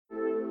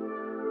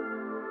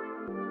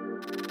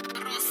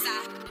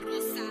Welcome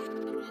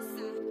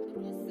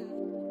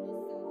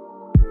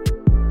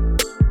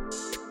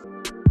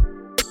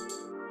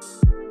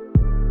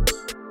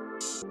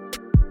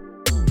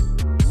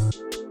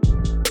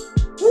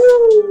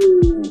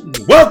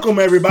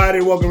everybody,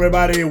 and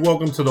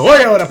welcome to the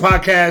Oyo the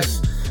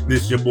podcast.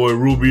 This is your boy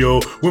Rubio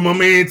with my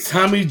man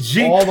Tommy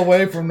G. All the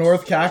way from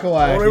North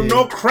Kakalaki.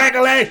 No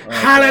Crackalack.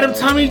 Holla at him,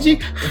 Tommy G.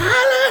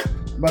 Holla.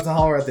 I'm about to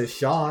holler at this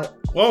shot.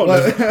 Whoa,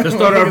 let's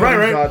start off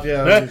right? Shot,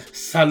 yeah.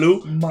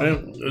 Salute.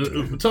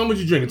 Tell me what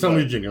you're drinking,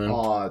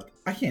 man.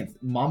 I can't.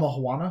 Mama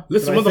Juana?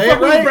 Listen,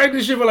 motherfucker, we practice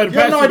this shit for like the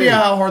past 2 days. You have no idea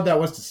how hard that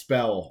was to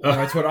spell on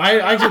my Twitter.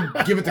 I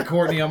should give it to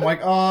Courtney. I'm like,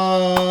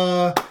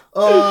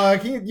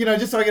 can you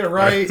just so I get it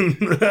right.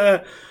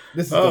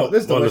 This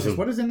is delicious.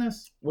 What is in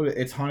this?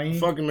 It's honey.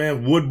 Fucking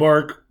man, wood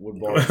bark.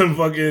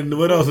 Fucking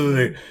what else is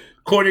it?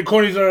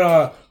 Courtney's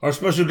our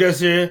special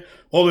guest here,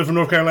 all the way from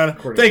North Carolina.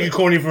 Thank you,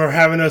 Courtney, for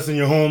having us in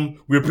your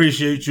home. We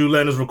appreciate you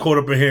letting us record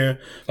up in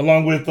here,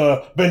 along with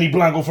Benny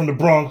Blanco from the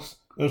Bronx.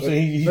 You know what I'm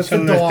saying? That's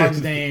the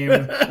dog's name.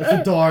 That's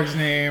the dog's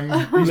name.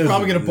 He's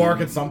probably gonna bark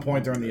at some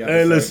point during the episode.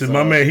 Hey, listen,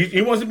 my man,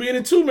 he wants to be in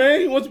it too,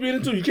 man. He wants to be in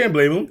it too. You can't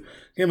blame him.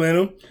 You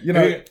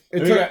know,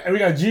 we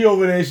got G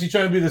over there. She's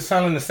trying to be the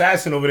silent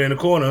assassin over there in the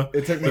corner.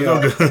 It took me.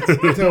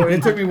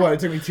 It took me what? It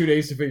took me 2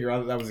 days to figure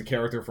out that was a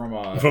character from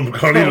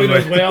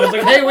Carlito's Way. I was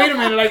like, hey, wait a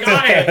minute, I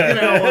got it. You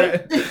know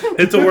what?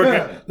 It's a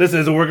work. Listen,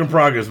 it's a work in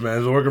progress, man.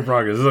 It's a work in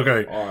progress. It's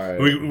okay. All right.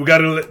 We got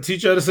to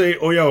teach you how to say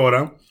Oya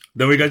Ora.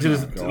 Then we got you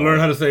to learn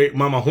how to say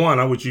Mama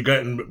Juana, which you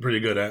gotten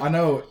pretty good at. I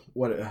know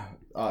what.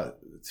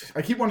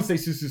 I keep wanting to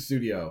say Susu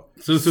Studio.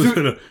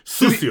 Sucio.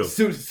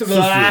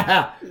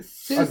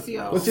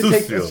 Let's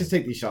just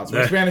take these shots.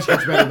 My Spanish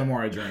gets better the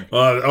more I drink.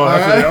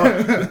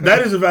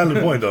 That is a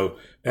valid point, though.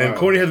 And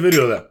Courtney has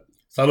video of that.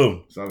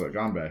 Salud.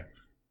 Ganbe.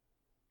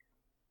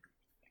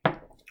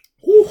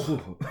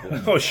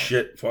 Oh,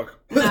 shit. Fuck.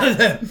 You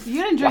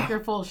didn't drink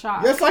your full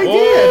shot. Yes, I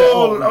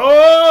did.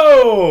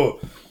 Oh.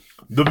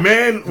 The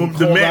man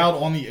out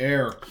on the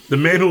air. The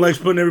man who likes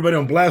putting everybody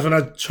on blast when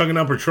I'm chugging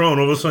out Patron.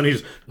 All of a sudden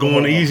he's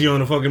going easy on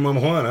the fucking Mama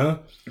Juana, huh?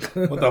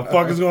 What the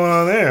fuck is going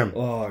on there?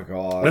 Oh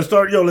god. Let's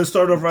start off right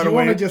away. Do you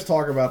want to just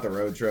talk about the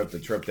road trip, the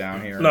trip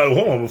down here? No,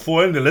 hold on.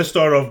 Before ending, let's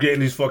start off getting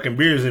these fucking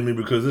beers in me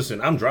because listen,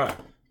 I'm dry.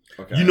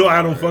 Okay. You know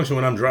I don't function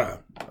when I'm dry.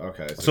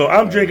 Okay. So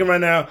I'm drinking right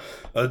now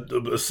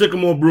a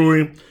Sycamore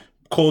Brewing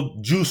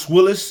called Juice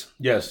Willis.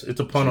 Yes,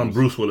 it's a pun on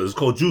Bruce Willis. It's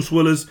called Juice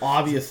Willis.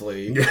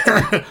 Obviously.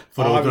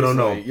 For those who don't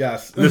know.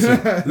 Yes.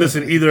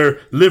 Listen,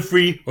 either live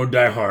free or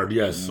die hard.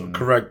 Yes,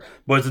 correct.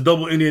 But it's a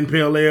double Indian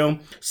Pale Ale,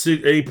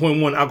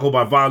 8.1 alcohol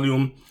by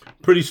volume.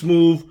 Pretty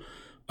smooth.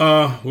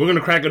 We're going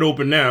to crack it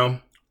open now.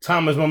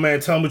 Thomas, my man,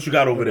 tell me what you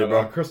got over there,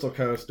 bro. Crystal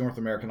Coast North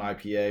American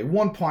IPA.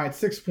 1 pint,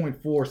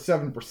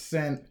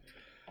 6.47%.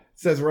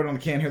 Says right on the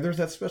can here, there's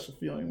that special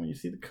feeling when you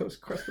see the coast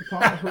crest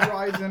upon the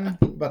horizon.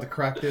 I'm about to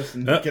crack this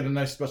and get a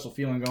nice special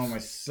feeling going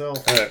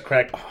myself.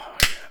 Crack.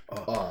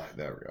 Oh,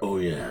 there we go. Oh,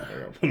 yeah.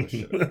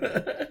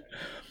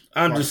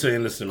 I'm just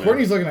saying, listen, man.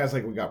 Courtney's looking at us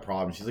like we got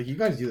problems. She's like, you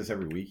guys do this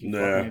every week, you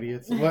fucking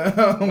idiots. I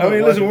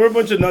mean, listen, we're a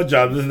bunch of nut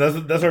jobs.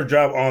 Listen, that's our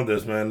job on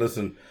this, man.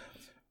 Listen,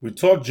 we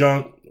talk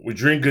junk, we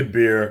drink good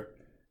beer,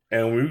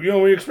 and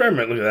we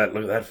experiment. Look at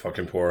that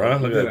fucking pour, huh?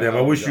 Look at that. Damn,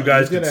 I wish you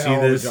guys could see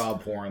this.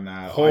 Job pouring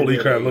that. Holy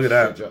crap! Look at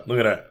that. Look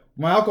at that.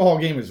 My alcohol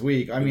game is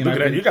weak. I mean, look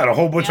at that. You got a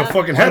whole bunch of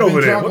fucking head over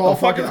there. What the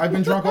fuck? I've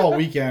been drunk all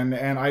weekend,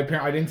 and I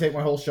didn't take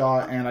my whole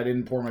shot, and I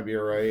didn't pour my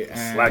beer right.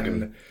 And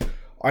slacking.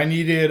 I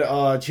needed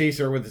a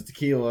chaser with the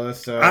tequila,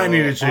 so I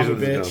needed a chaser with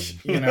the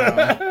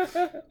tequila.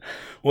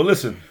 Well,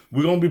 listen,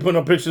 we're gonna be putting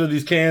up pictures of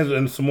these cans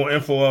and some more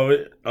info of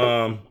it.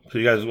 So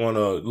you guys want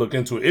to look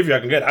into it if y'all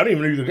can get it. I don't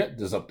even know you can get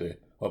this up there.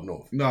 Up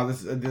north. No,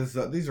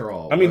 these are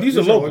all. I mean, these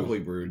are locally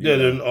brewed.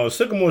 Yeah,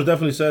 Sycamore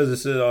definitely says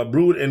it's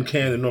brewed and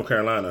canned in North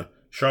Carolina,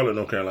 Charlotte,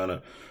 North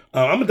Carolina.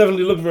 I'm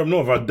definitely looking for up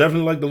north. I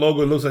definitely like the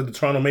logo. It looks like the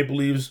Toronto Maple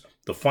Leafs.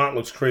 The font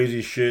looks crazy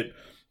as shit.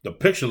 The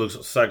picture looks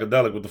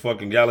psychedelic with the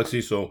fucking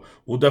galaxy. So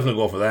we'll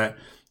definitely go for that.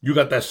 You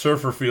got that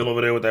surfer feel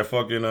over there with that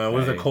fucking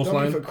what is that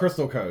coastline?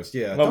 Crystal Coast,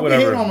 yeah. Well, don't be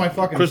hating on my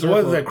fucking crystal.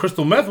 What is that?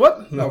 Crystal meth?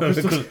 What? No,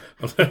 crystal.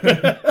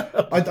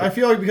 I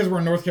feel like because we're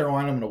in North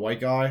Carolina, I'm a white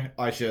guy.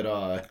 I should.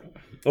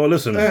 Oh,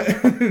 listen,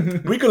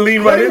 we can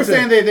lean right into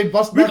they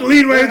bust. We can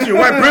lean right into your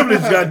white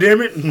privilege,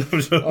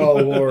 goddammit. Oh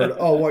Lord,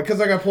 what?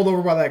 Because I got pulled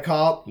over by that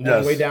cop on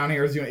the way down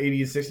here. Is 80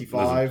 to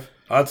 65. Listen,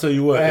 I'll tell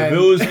you what. If it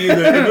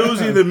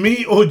was either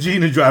me or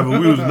Gina driving,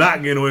 we was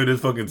not getting away with this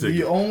fucking ticket.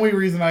 The only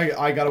reason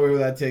I got away with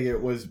that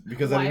ticket was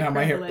because I didn't have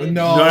my hair.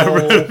 No.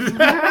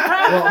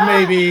 Well,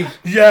 maybe.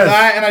 Yes.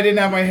 That, and I didn't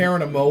have my hair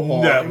in a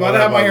mohawk. Yeah, if I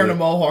didn't have my hair in a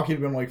mohawk,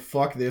 he'd been like,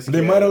 "Fuck this."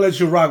 They might have let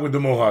you rock with the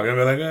mohawk. I'd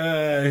be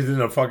like, he's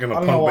in a fucking I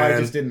don't punk know why band. I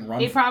just didn't run.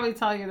 He'd probably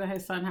tell you that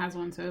his son has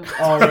one too.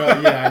 Oh,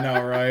 really? Yeah, I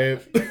know, right?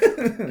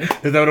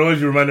 Is that what it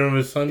was? You reminded him of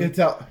his son?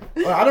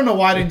 I don't know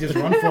why I didn't just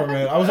run for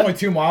it. I was only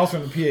 2 miles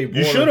from the PA border.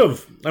 You should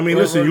have. I mean,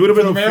 listen, you would have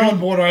been the Maryland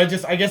border. I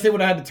guess they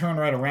would have had to turn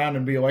right around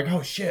and be like,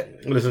 "Oh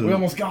shit, listen, we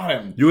almost got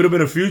him." You would have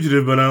been a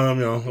fugitive, but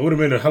it would have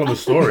been a hell of a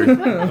story.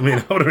 I mean,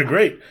 it would have been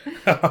great.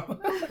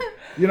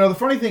 The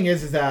funny thing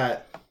is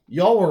that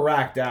y'all were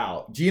racked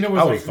out. Gina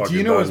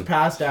was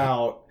passed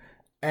out,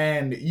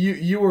 and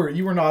you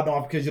were nodding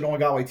off because you'd only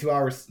got like 2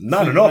 hours.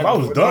 Not enough. I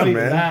was done,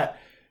 man. That.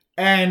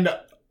 And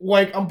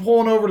like I'm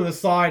pulling over to the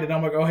side, and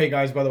I'm like, oh hey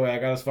guys, by the way, I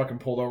got us fucking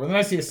pulled over. And then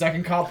I see a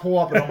second cop pull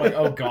up, and I'm like,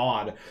 oh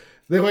god.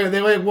 They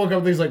woke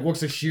up these like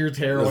looks of sheer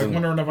terror, like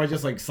wondering if I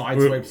just like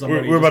sideswiped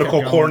somebody. We're about to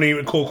call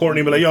Courtney. Call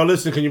Courtney, be like, yo,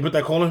 listen, can you put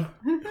that call in?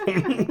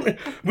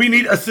 We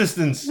need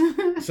assistance.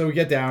 So we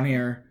get down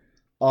here.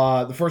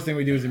 The first thing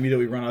we do is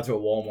immediately run out to a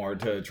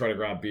Walmart to try to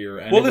grab beer.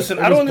 And well, listen,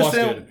 I don't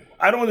understand.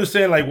 I don't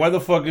understand. Like, why the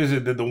fuck is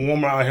it that the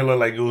Walmart out here look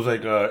like it was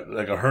like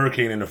a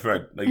hurricane in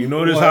effect? Like, you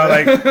notice how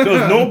like there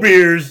was no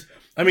beers.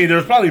 I mean, there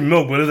was probably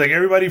milk, but it's like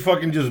everybody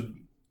fucking just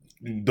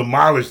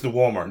demolished the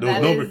Walmart.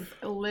 There was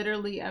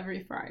literally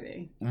every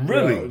Friday.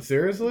 Really? Yo,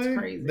 seriously? It's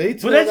crazy. They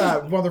tore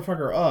that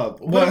motherfucker up.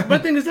 But the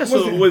thing is that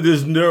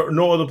there's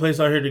no other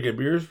place out here to get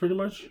beers, pretty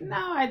much.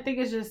 No, I think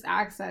it's just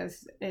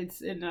access.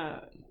 It's in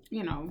a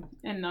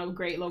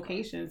great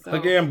location. So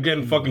like, yeah, I'm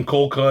getting fucking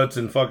cold cuts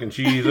and fucking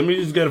cheese. Let me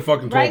just get a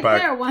fucking 12 right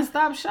pack. there, one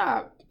stop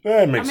shop.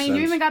 That makes sense. You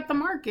even got the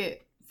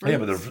market. Yeah,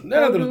 but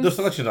the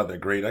selection's not that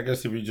great. I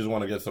guess if you just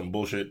want to get some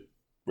bullshit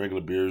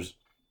regular beers.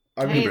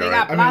 I mean,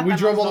 we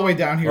drove all the way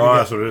down here. Oh,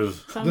 that's what it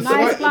is. Some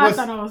nice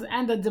plátanos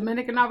and the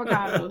Dominican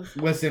avocados.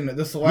 Listen,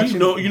 the selection.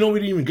 We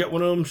didn't even get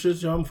one of them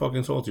shits. Yo, I'm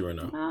fucking salty right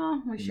now.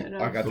 Oh, we should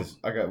have.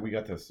 We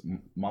got this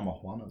Mama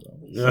Juana though.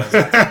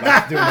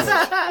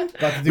 Yeah.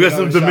 We got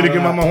some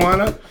Dominican Mama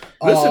Juana.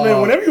 Listen,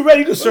 man, whenever you're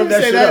ready, you can serve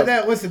that shit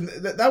up. Listen,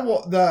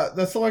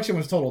 the selection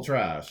was total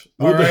trash.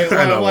 All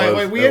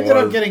right, we ended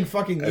up getting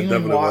fucking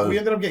Yingling water. We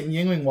ended up getting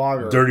Yingling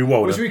water, dirty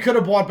water, which we could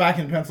have bought back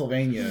in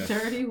Pennsylvania,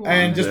 dirty water,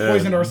 and just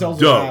poisoned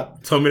ourselves with that.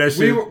 Tell me that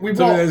shit. We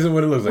tell me that's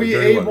what it looks like.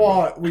 We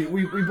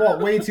bought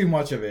way too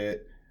much of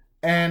it.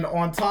 And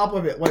on top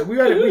of it, like we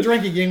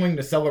drank a Yingling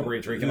to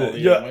celebrate drinking all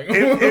the Yingling.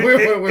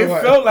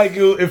 It felt like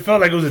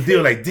it was a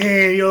deal. Like,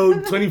 damn,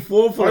 yo,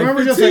 24 for. I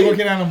remember just like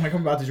looking at him like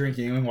I'm about to drink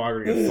Yingling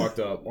water to get fucked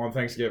up on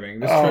Thanksgiving.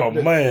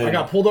 Man, I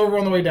got pulled over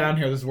on the way down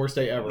here. This is the worst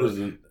day ever. I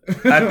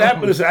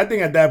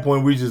think at that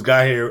point we just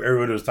got here.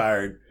 Everybody was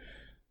tired.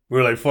 We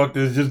were like, fuck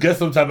this. Just get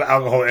some type of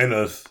alcohol in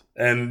us.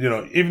 And,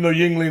 even though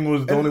Yingling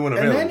was the only one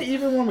available. And then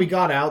even when we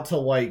got out to,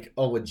 like,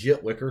 a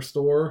legit liquor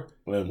store,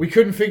 we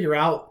couldn't figure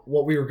out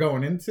what we were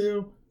going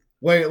into.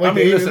 I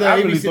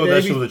really thought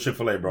that shit was a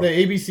Chick-fil-A, bro. The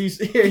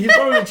ABC... Yeah, you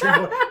thought it was a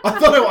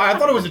Chick-fil-A. I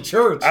thought it was a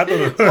church. I'm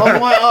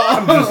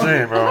just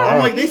saying, bro. I'm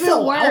like, they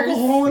sell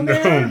alcohol in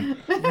there?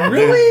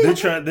 Really? They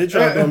tried to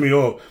throw me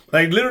off.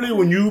 Like, literally,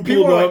 when you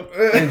pulled up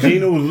and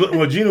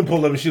Gina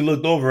pulled up and she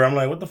looked over, I'm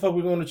like, what the fuck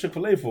we going to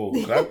Chick-fil-A for?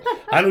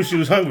 I knew she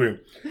was hungry.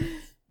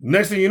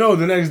 Next thing you know,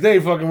 the next day,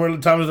 fucking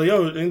Thomas like,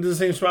 yo, ain't this the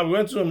same spot we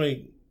went to? I'm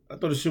like, I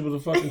thought this shit was a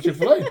fucking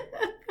Chick-fil-A.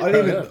 I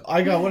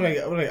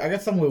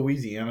got some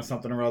Louisiana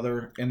something or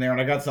other in there, and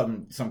I got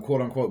some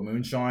quote unquote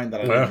moonshine that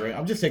I didn't drink.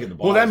 I'm just taking the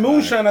bottle. Well, that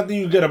moonshine, I think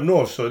you get up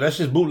north, so that's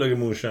just bootlegger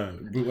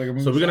moonshine.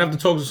 So we're gonna have to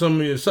talk to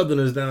some of your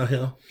Southerners down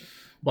here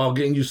about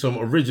getting you some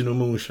original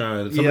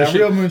moonshine.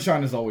 Real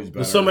moonshine is always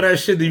better. Some of that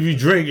shit that if you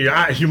drink,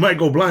 you might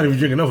go blind if you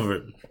drink enough of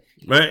it,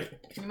 right?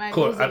 You might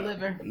lose the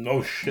liver.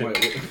 No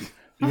shit.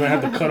 You're going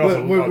to have to cut off a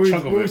chunk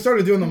of it. When we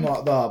started doing the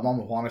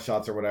Mama Juana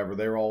shots or whatever,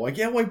 they were all like,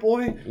 yeah, white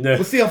boy,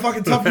 let's see how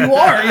fucking tough you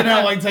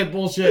are, like type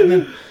bullshit. And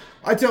then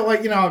I tell,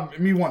 like,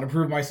 me wanting to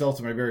prove myself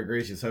to my very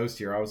gracious host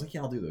here, I was like,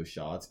 yeah, I'll do those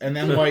shots. And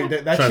then, like,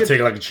 that trying shit, to take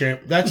it like a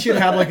champ. That shit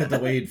had, like, a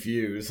delayed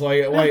fuse.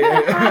 I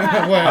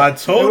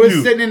told you. It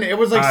was sitting in me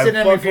for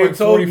like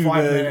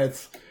 45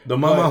 minutes. The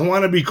Mama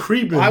Juana be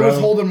creeping, I was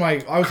holding my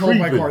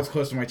cards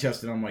close to my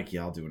chest, and I'm like,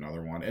 yeah, I'll do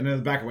another one. And in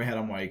the back of my head,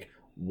 I'm like,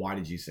 why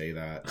did you say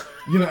that?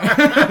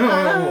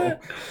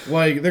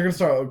 Like they're gonna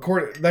start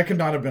court. That could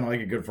not have been like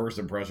a good first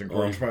impression.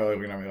 Court's probably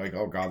looking at me like,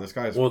 "Oh God, this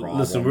guy's." Well,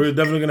 listen, we're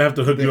definitely gonna have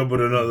to hook you up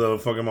with another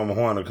fucking Mama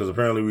Juana because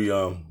apparently we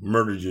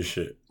murdered your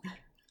shit.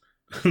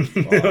 No,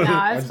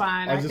 it's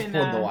fine. I just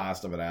poured the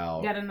last of it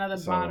out. Get another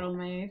bottle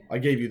made. I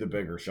gave you the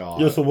bigger shot.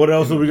 Yeah. So what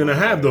else are we gonna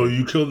have though?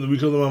 We killed the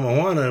Mama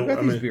Juana. We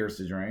got these beers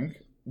to drink.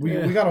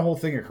 We got a whole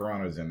thing of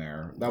Coronas in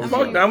there. That was.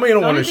 I mean, I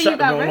don't want to shut.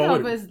 The only thing you got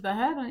rid of is the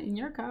head in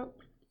your cup.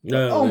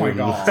 Yeah, oh my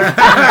God.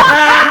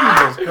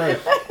 Jesus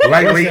Christ.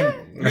 Listen,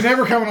 you're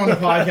never coming on the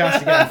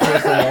podcast again,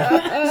 first of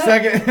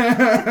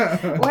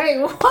all. Wait,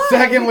 what?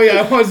 Secondly,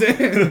 I wasn't.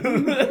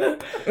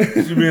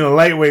 You being a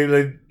lightweight.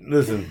 Like,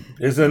 listen,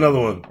 it's another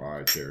one. All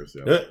right, cheers.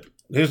 Yeah.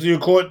 Here's to your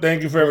court.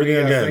 Thank you for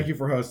everything again. Thank you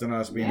for hosting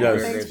us.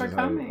 Thanks for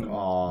coming.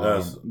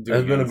 That's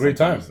been a great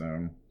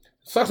time.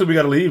 Sucks that we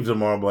got to leave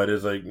tomorrow, but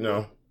it's like,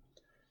 I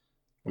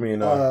mean,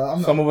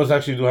 some of us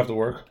actually do have to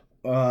work.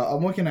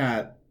 I'm looking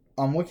at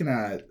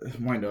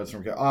my notes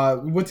from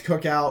we went to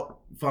Cookout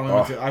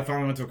I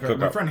finally went to a cookout.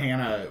 My Cookout. friend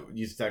Hannah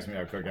used to text me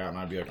at cookout, and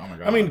I'd be like, "Oh my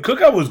god!" I mean,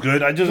 Cookout was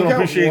good. I just don't Cookout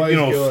appreciate,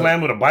 was good.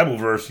 slam with a Bible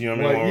verse. You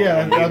know what I mean? Like,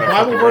 yeah, Or the eating a Bible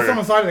fucking verse on burger.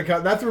 the side of the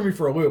cup that threw me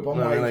for a loop. I'm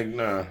No, like,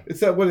 nah. it's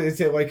that what is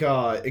it like?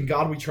 In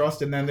God we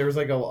trust, and then there was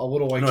like a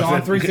little like No, it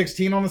John said-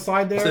 3:16 on the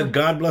side there. I said,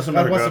 God bless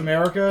God America. bless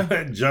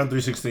America. John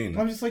 3:16.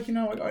 I'm just like, and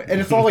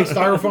it's all like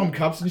styrofoam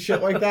cups and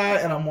shit like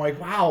that, and I'm like,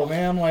 wow,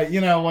 man, like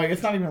like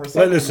it's not even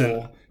recyclable.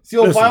 Listen, it's the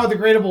old listen.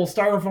 biodegradable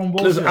styrofoam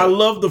bullshit. Listen, I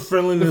love the the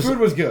friendliness. food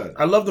was good.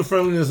 I love the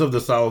friendliness of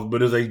the South,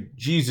 but it's like,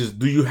 Jesus,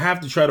 do you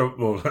have to try to,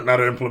 not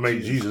to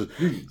implement Jesus.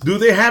 Do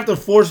they have to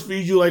force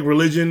feed you like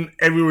religion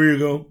everywhere you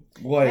go?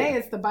 Like, Hey,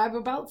 it's the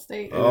Bible Belt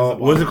State.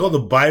 What's it called? The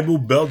Bible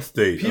Belt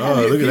State. People,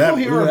 Look at that.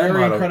 here Look are at that very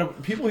motto. incredible.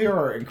 People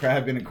here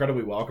have been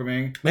incredibly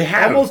welcoming. They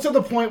have. Almost to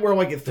the point where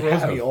like it throws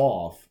have. me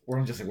off. Where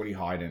I'm just like, what are you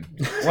hiding?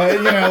 Like,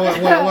 like,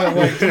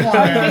 come on,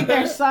 I man. think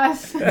they're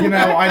sus.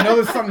 I know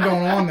there's something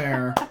going on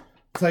there.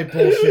 Type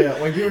bullshit.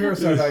 Like we were here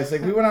so nice.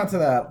 Like we went out to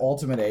that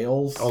Ultimate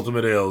Ales.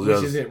 Ultimate Ales, Which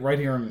yes. is it right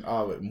here in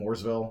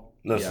Mooresville.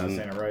 Listen. Yeah, I'm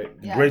saying it right.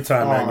 Yeah. Great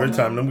time, man. Great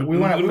time. Them We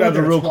went guys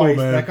there are real cool, twice.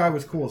 man. That guy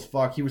was cool as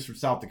fuck. He was from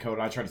South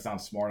Dakota. I tried to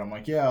sound smart. I'm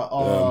like,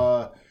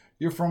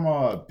 you're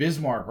from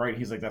Bismarck, right?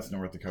 He's like, that's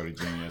North Dakota,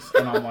 genius.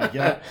 And I'm like,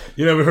 yeah.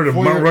 You never heard of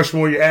Mount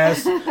Rushmore, you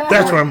ass?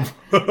 That's where I'm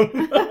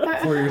from.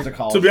 4 years of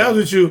college. To be honest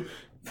with you,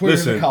 4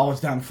 years of listen,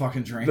 college down the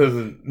fucking drain.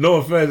 listen, no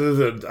offense.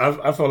 Listen,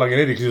 I felt like an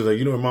idiot because he was like,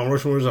 you know where Mount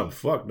Rushmore is? I'm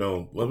fuck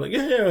no. I'm like,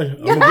 yeah.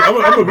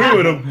 I'm agree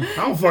with him. I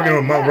don't fucking know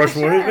where Mount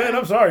Rushmore is, man.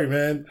 I'm sorry,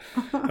 man.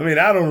 I mean,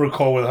 I don't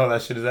recall how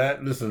that shit is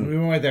at. Listen. We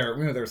went there.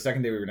 The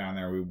second day we were down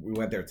there. We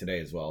went there today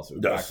as well. So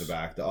Yes.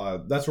 back to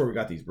back. That's where we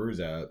got these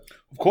brews at.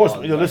 Of course,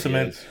 that listen,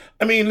 man. is.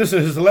 I mean, listen,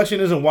 his selection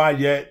isn't wide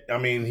yet. I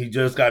mean, he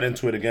just got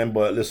into it again.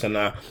 But listen,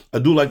 I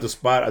do like the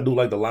spot. I do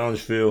like the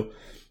lounge feel.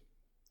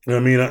 You know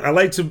what I mean? I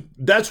like to.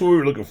 That's what we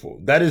were looking for.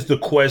 That is the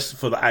quest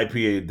for the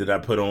IPA that I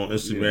put on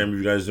Instagram. If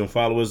you guys don't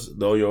follow us,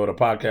 the Oyo the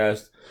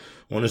podcast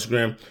on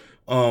Instagram.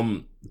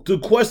 The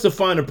quest to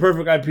find the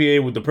perfect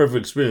IPA with the perfect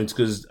experience,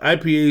 because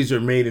IPAs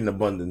are made in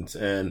abundance,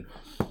 and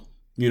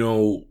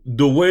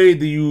the way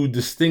that you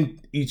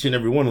distinct each and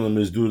every one of them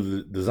is due to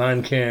the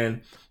design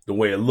can, the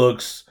way it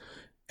looks,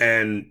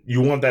 and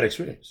you want that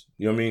experience.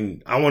 You know what I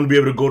mean? I want to be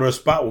able to go to a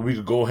spot where we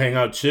could go hang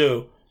out,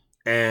 chill,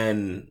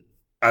 and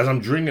as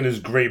I'm drinking this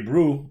great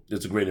brew,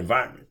 it's a great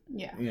environment.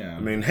 Yeah. Yeah. I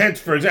mean, hence,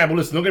 for example,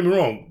 listen, don't get me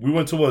wrong. We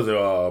went to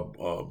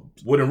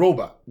Wooden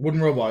Robot.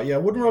 Wooden Robot. Yeah,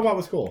 Wooden Robot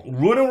was cool.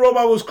 Wooden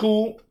Robot was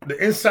cool. The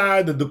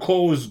inside, the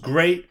decor was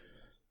great.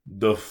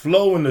 The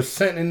flow and the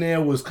scent in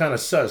there was kind of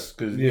sus.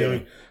 Because,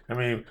 I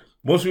mean,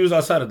 once we was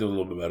outside, it was a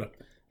little bit better.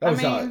 That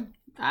was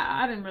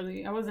I didn't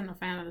really. I wasn't a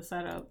fan of the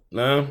setup.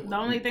 No? The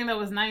only thing that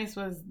was nice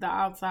was the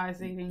outside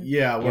seating.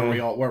 Yeah,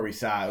 where we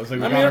sat. It was like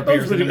we I got mean, our I thought it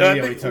beers was and pretty- I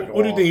immediately think- took it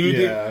what do you off. think? You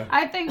think- Yeah.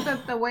 I think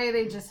that the way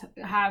they just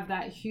have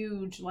that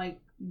huge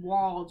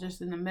wall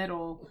just in the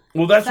middle,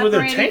 Well, that's where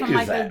their separating tank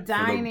from is the at.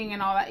 dining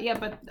and all that. Yeah,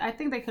 but I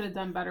think they could have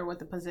done better with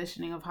the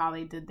positioning of how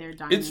they did their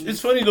dining. It's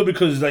funny, though,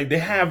 because they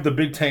have the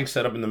big tank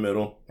set up in the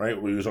middle,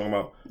 right, what you were talking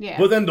about. Yeah.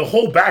 But then the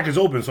whole back is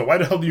open, so why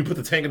the hell do you put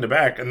the tank in the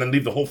back and then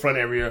leave the whole front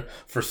area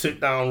for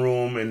sit-down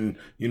room and,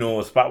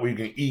 a spot where you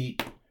can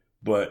eat?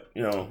 But,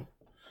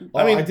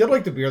 I mean, I did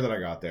like the beer that I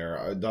got there.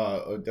 I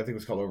think it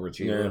was called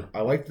Overachiever. Yeah.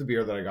 I liked the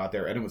beer that I got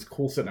there, and it was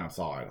cool sitting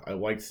outside. I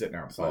liked sitting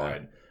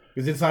outside.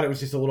 Because inside it was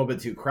just a little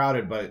bit too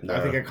crowded, but I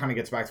think it kind of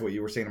gets back to what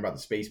you were saying about the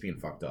space being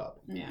fucked up.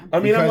 Yeah.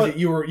 I mean, because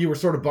you were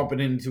sort of bumping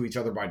into each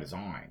other by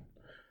design.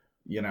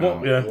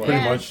 well, yeah, pretty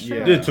Yeah, much. true.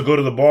 Yeah, to go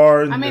to the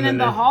bar. I mean, and in then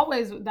the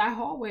hallways, that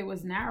hallway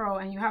was narrow,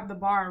 and you have the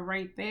bar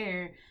right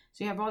there.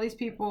 So you have all these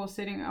people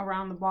sitting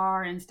around the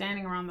bar and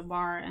standing around the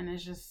bar, and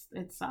it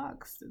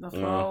sucks.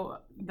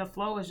 The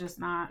flow is just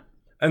not.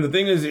 And the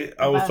thing is,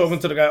 I was best. talking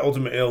to the guy,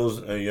 Ultimate Ales,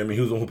 he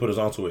was the one who put us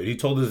onto it. He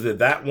told us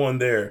that one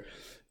there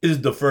is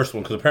the first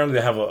one, because apparently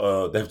they have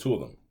two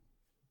of them.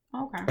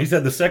 Okay. He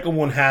said the second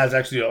one has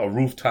actually a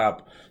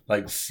rooftop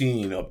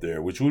scene up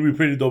there, which would be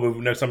pretty dope. If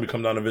next time we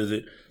come down to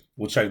visit,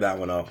 we'll check that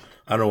one out.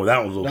 I don't know if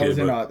that one's okay.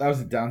 That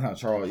was in downtown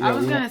Charlotte. Yeah, I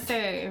was gonna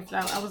say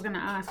I was gonna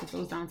ask if it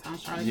was downtown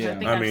Charlotte. Yeah. I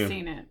think I've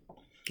seen it.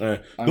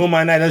 Don't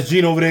mind that. That's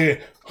Gene over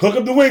there. Hook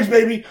up the wings,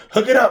 baby.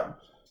 Hook it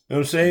up. You know what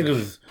I'm saying?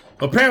 Because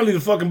apparently the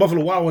fucking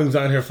Buffalo Wild Wings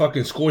down here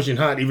fucking scorching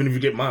hot, even if you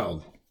get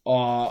mild.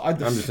 I'm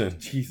just saying.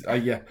 Jeez,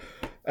 yeah.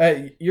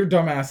 Your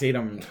dumbass ate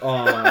them.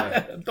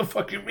 What the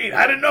fuck you mean?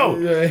 I didn't know.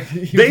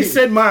 They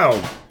said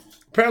mild.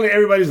 Apparently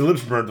everybody's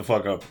lips burnt the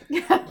fuck up.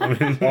 I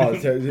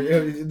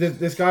mean,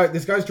 this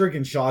guy's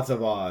drinking shots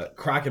of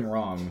Kraken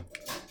rum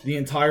the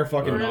entire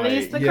fucking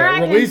Release night. the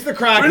Kraken. Release the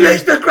Kraken.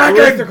 Release the Kraken.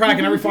 Release the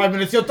Kraken every 5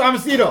 minutes. Yo,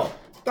 Tomasito.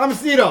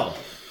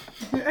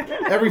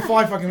 Every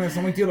 5 fucking minutes,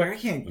 I'm like, dude, I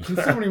can't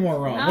consume any more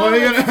rum. No,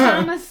 it's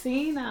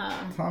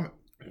Thomasina.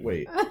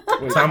 Wait.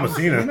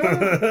 Thomasina.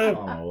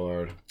 Oh my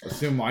lord.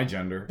 Assume my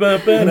gender.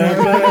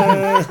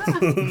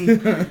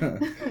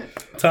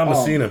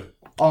 Thomasina.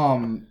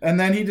 And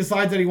then he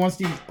decides that he wants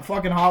to eat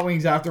fucking hot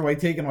wings after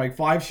taking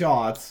 5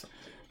 shots.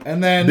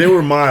 And then they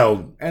were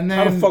mild. And then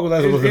how the fuck was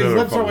I supposed to know? His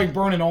lips are like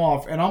burning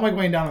off, and I'm like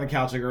laying down on the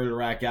couch like ready to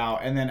rack out,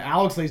 and then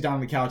Alex lays down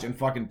on the couch and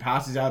fucking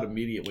passes out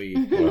immediately,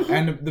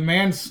 and the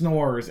man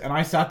snores, and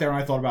I sat there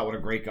and I thought about what a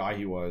great guy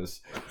he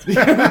was.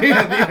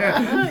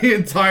 The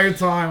entire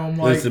time I'm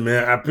like, listen,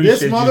 man, I appreciate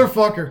this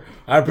motherfucker.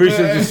 I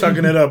appreciate you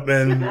sucking it up,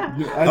 man.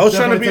 I was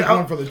trying to be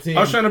one for the team.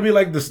 I was trying to be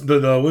like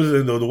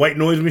the white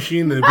noise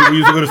machine that people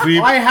used to go to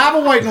sleep. I have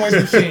a white noise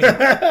machine.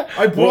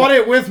 I brought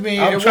it with me.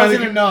 It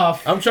wasn't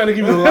enough. I'm trying to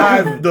give you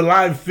the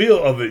live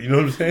feel of it. You know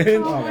what I'm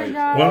saying? Oh my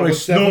God.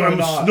 When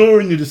I'm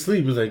snoring you to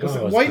sleep. It's like,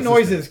 listen, white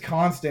noise is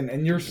constant,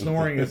 and your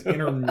snoring is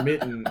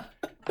intermittent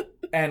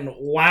and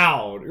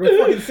loud. You're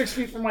fucking 6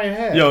 feet from my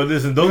head. Yo,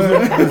 listen,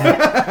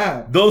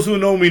 those who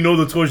know me know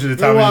the torture the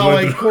time. Meanwhile,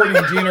 like Courtney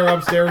and Gina are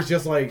upstairs,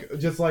 just like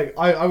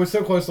I was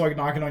so close to like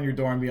knocking on your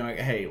door and being like,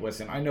 "Hey,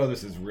 listen, I know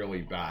this is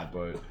really bad,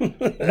 but you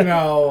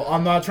know,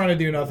 I'm not trying to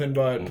do nothing,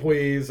 but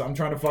please, I'm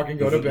trying to fucking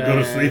go to bed, go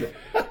to sleep."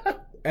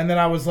 And then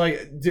I was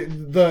like,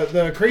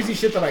 the crazy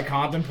shit that I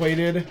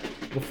contemplated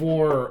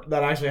before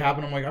that actually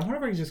happened. I'm like, I wonder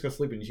if I can just go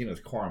sleep in Gina's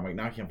car. I'm like,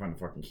 now I can't find the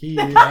fucking keys.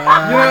 I'm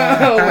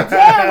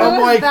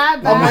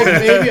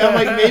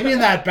like, maybe in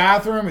that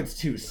bathroom it's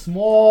too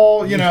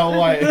small. You know,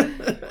 like,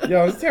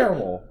 yo, it's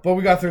terrible. But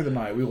we got through the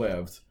night. We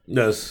lived.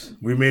 Yes,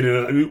 we made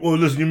it. Well,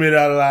 listen, you made it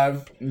out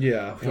alive.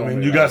 Yeah, I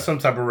mean, you got some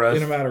type of rest.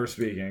 In a matter of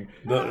speaking.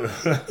 Made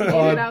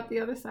it out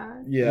the other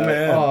side.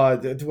 Yeah.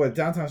 What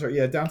downtown Charlotte?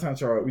 Yeah, downtown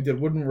Charlotte. We did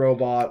Wooden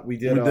Robot. We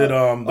did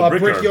the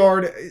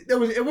Brickyard.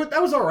 That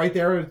was all right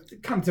there.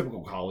 Kind of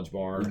typical college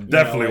bar.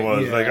 Definitely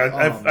was. Yeah, like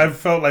I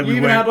felt like we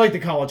even had like the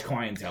college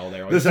clientele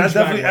there. Like, listen,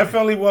 I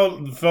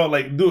felt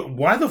like, dude,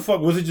 why the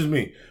fuck was it just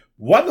me?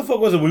 Why the fuck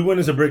was it we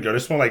went into Brickyard? It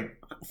smelled like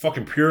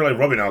fucking pure like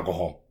rubbing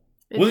alcohol.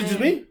 Was it just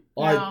me?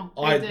 No,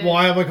 I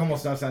have like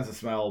almost no sense of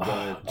smell,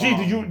 but G,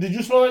 did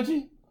you smell that,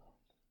 G?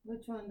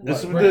 Which one? The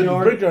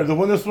Brickyard, the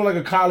one that smelled like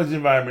a college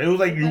environment. It was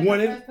like you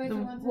went in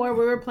where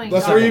we were playing.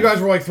 That's where you guys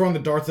were like throwing the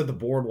darts at the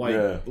board, like.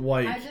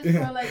 I just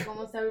felt like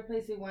almost every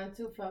place we went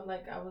to felt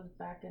like I was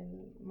back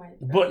in my.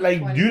 But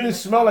like you didn't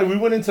smell like we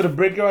went into the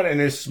Brickyard and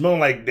it smelled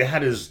like they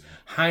had this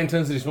high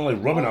intensity smell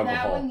like rubbing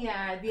alcohol. That one,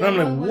 yeah. The I'm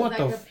other like, one what was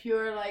the like a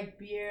pure like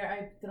beer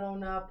I've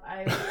thrown up.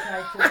 I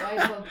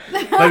tried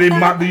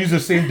to. They use the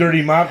same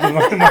dirty mop to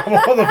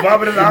mop all the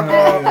vomited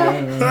alcohol.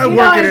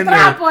 Working in there.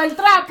 El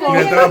trapo.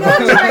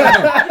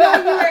 You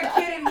were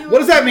kidding. What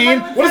does that mean?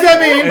 What does that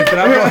mean?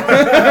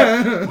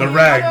 The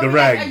rag. Are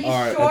you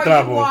All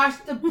sure you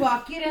washed the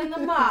bucket and the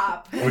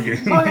mop? Okay.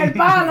 Con el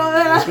palo.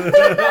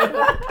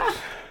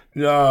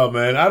 Yeah,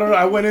 man. I don't know.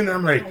 I went in there.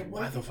 I'm like,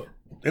 what the fuck?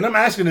 And I'm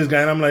asking this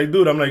guy, and I'm like,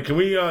 dude, can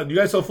we, you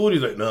guys sell food?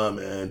 He's like, nah,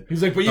 man.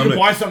 He's like, but you can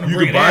buy something and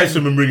bring it in. You can buy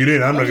some and bring it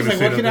in. I'm not going to say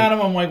nothing. Looking at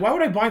him, I'm like, why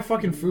would I buy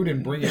fucking food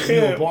and bring it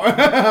to a bar?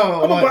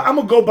 I'm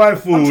going to go buy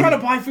food. I'm trying to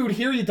buy food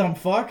here, you dumb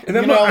fuck. And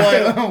I'm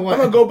going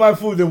to go buy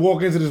food, then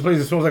walk into this place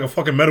that smells like a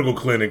fucking medical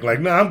clinic. Like,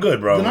 nah, I'm good,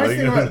 bro. The nice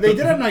thing about, they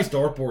did have nice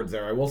dartboards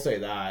there, I will say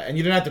that. And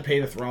you didn't have to pay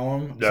to throw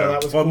them. Yeah. So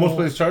that was cool. Most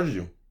places charges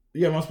you.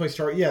 Yeah, most places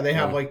charge. Yeah, they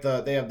have like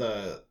they have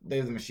the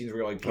machines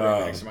where you like put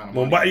in X amount of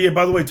money.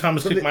 By the way,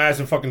 Thomas kicked my ass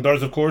in fucking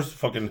darts, of course.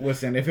 Fucking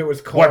listen, if it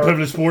was white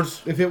privilege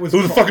sports, if it was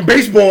a fucking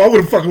baseball, I would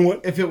have fucking won.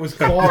 If it was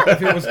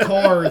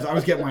cards, I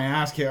was getting my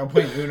ass kicked. I'm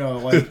playing Uno.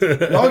 Like,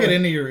 y'all get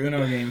into your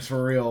Uno games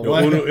for real.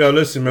 Yo,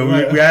 listen,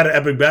 man, we had an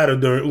epic battle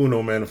during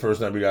Uno, man. The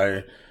first night we got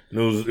here. It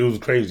was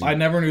crazy. I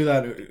never knew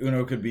that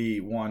Uno could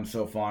be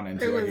so fun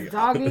until it was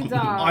doggy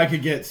dog. I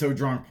could get so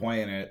drunk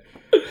playing it.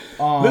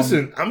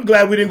 Listen, I'm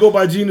glad we didn't go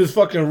by Gina's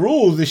fucking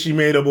rules that she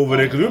made up over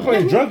there because we were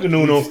playing drunken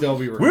Uno.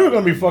 We were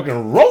gonna be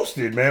fucking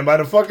roasted, man, by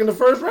the first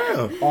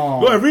round.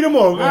 Go ahead, read them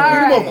all.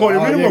 Read them all,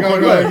 Courtney. Read them all,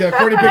 Courtney. Yeah,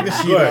 Courtney picked the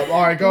sheet up.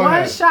 All right, go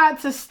ahead. One shot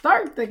to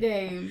start the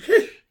game.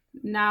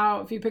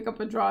 Now, if you pick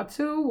up a draw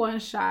 2, 1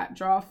 shot.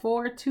 Draw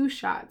 4, 2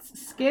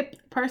 shots.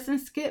 Person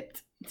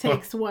skipped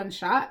takes 1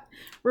 shot.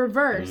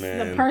 Reverse.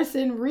 Man. The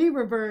person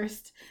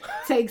re-reversed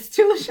takes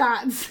 2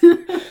 shots.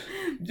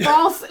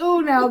 False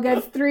Uno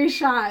gets 3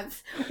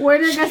 shots.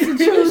 Winner gets to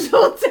choose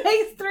who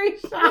takes 3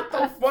 shots. What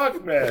the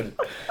fuck, man?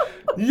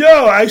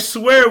 Yo, I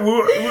swear,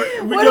 Would we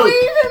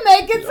even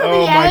make it to the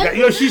end? God.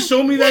 Yo, she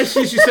showed me that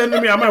shit. She sent to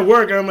me. I'm at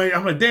work. I'm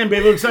like, damn,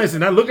 babe, it looks nice.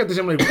 And I look at this.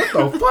 I'm like,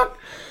 what the fuck?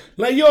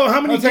 Like, yo, how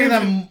many taking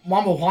them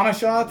Mama Juana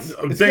shots?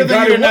 It's good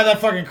that you didn't have that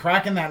fucking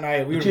cracking that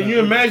night. Can you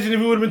imagine if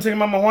we would have been taking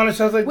Mama Juana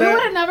shots like that? We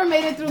would have never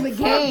made it through the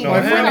game.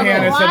 My friend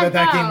Hannah said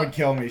that game would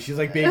kill me. She's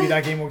like, baby,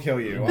 that game will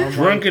kill you.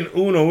 Drunken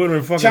Uno would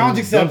have been fucking challenge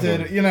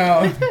accepted, you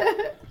know.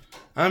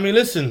 I mean,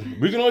 listen,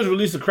 we can always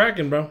release the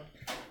Kraken, bro.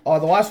 Oh,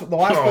 the last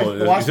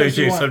place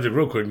we went, subject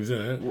real quick.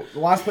 The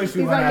last place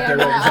we went out there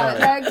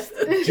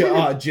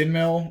was Gin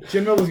Mill.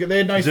 Gin Mill was good. They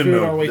had nice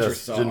food. Our waitress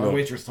sucked. Our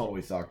waitress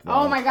totally sucked.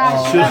 Oh my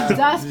gosh, she left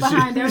dust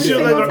behind every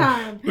single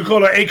time. We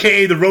call her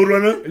AKA the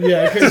Roadrunner.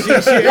 Yeah, because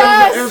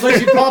it was like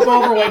she'd pop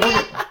over like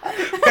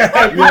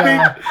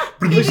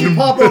she'd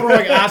pop over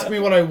like ask me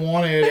what I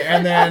wanted,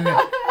 and then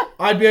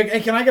I'd be like, hey,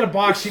 can I get a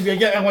box? She'd be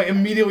like, yeah, and like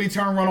immediately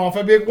turn and run off.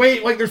 I'd be like,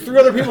 wait, like there's 3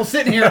 other people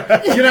sitting here,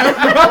 you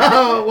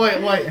know?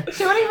 Wait.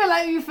 She wouldn't even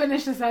let you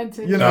finish the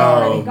sentence. You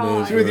know, She's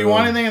already she would, do you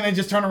want anything? And they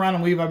just turn around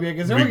and leave. I'd be like,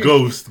 is there, like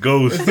ghost.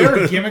 is there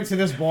a gimmick to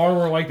this bar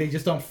where like they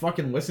just don't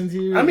fucking listen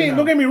to you? I mean,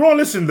 don't get me wrong.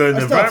 Listen, I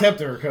still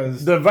tipped her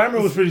because the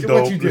environment was pretty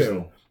dope. What you do?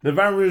 Listen, the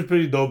environment was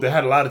pretty dope. They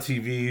had a lot of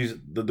TVs.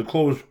 The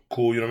decor was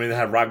cool. You know what I mean? They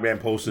had Rock Band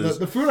posters.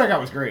 The food I got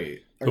was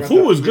great. The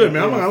food was good,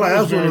 man. I'm not gonna lie.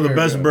 That That's one of the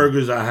best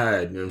burgers I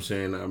had. You know what I'm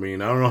saying? I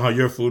mean, I don't know how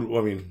your food.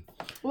 I mean,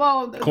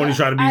 well, Corny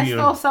tried to be. I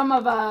stole some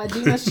of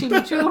Dina's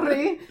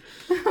chimichurri.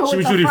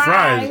 Chimichurri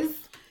fries.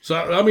 So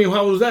I mean,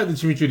 how was that? The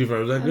chimichurri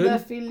fries, was that good?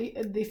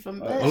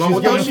 Along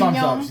with those thumbs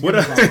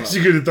up.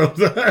 She could have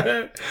thumbs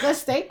up. The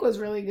steak was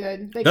really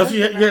good. That's what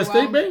you had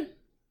steak, babe?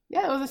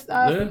 Yeah, it was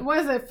what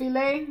is it?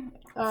 Filet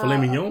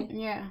mignon?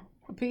 Yeah.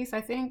 A piece,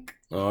 I think.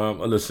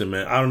 Listen,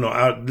 man. I don't know.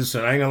 I ain't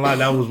gonna lie.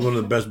 That was one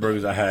of the best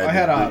burgers I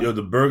had.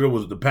 The burger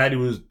was the patty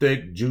was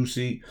thick,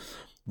 juicy,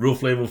 real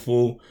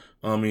flavorful.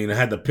 I mean, it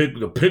had the pickle.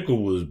 The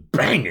pickle was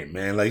banging,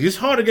 man. Like it's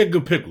hard to get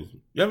good pickles.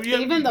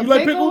 Even the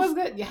pickle was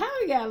good.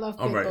 Hell yeah, I love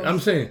pickles. All right, I'm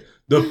saying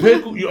the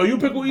pickle. Are you a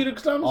pickle eater,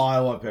 Thomas? Oh, I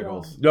love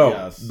pickles. Yo,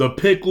 yes. The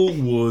pickle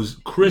was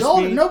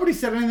crispy. Nobody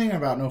said anything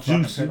about no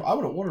fucking pickle. I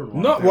would have ordered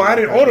one. No, well, I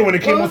didn't order when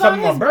it came on top of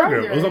my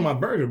burger. It was on my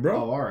burger,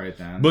 bro. Oh, all right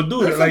then. But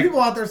dude, there's some people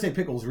out there say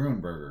pickles ruin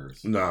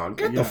burgers. No,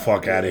 get the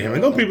fuck out of here,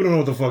 man. Those people don't know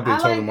what the fuck they're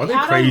talking about.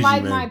 They're crazy, man. I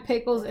don't like my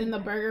pickles in the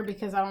burger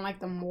because I don't like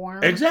them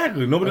warm.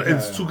 Exactly. Nobody.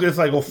 Okay. It's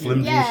like all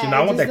flimsy and shit.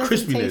 I want that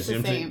crispiness. You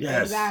know what I'm saying?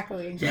 Yes.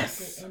 Exactly.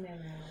 Yes.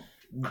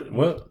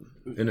 What?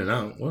 In and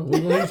out. What are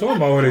you talking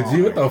about with it,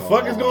 G? What the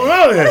fuck is going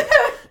on here?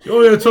 You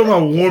over here talking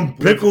about warm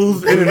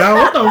pickles in and out?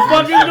 What the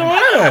fuck is going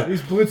on?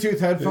 These Bluetooth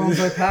headphones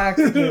I packed.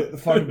 The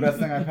fucking best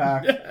thing I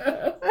packed.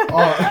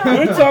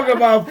 We're talking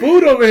about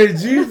food over here,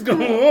 G. What's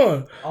going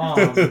on?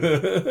 What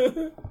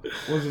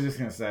was I just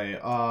gonna say?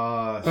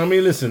 I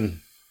mean,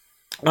 listen.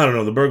 I don't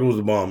know. The burger was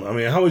the bomb. I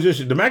mean, how was your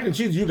shit? The mac and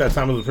cheese you got,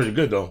 Thomas, was pretty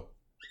good though.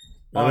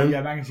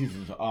 Yeah, mac and cheese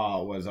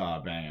was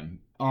banging.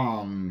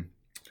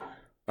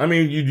 I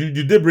mean,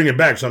 you did bring it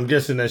back, so I'm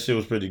guessing that shit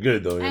was pretty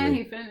good, though. And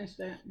he finished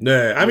it.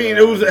 Yeah, I mean,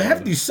 it was a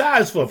hefty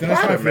size for a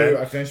platter, man.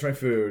 I finished my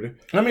food.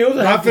 I mean, it was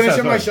a hefty size. Not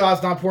finishing my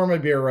shots, not pouring my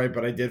beer right,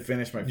 but I did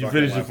finish my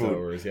fucking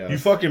leftovers. Yeah, you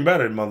fucking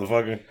better,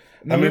 motherfucker.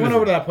 I mean, we went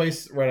over to that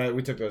place where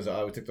we took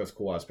those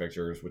cool ass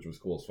pictures, which was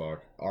cool as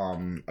fuck.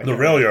 The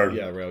rail yard.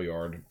 Yeah, rail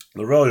yard.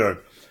 The rail yard.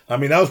 I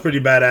mean, that was pretty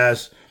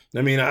badass.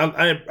 I mean,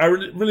 I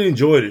really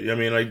enjoyed it. I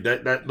mean, like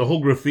that the whole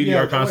graffiti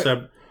art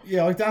concept.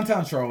 Yeah, like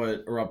downtown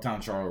Charlotte or uptown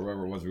Charlotte,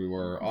 wherever it was we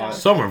were.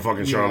 Somewhere in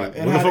fucking Charlotte.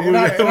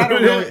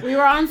 We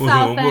were on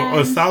South End.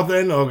 On South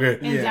End? Okay.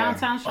 In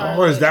downtown Charlotte.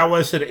 Oh, is that why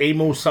it said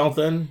Amos South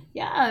End?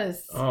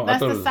 Yes. Oh, that's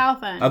the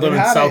South End. I thought it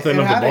was South End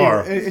of the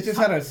bar. It just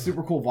had a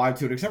super cool vibe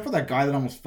to it, except for that guy that almost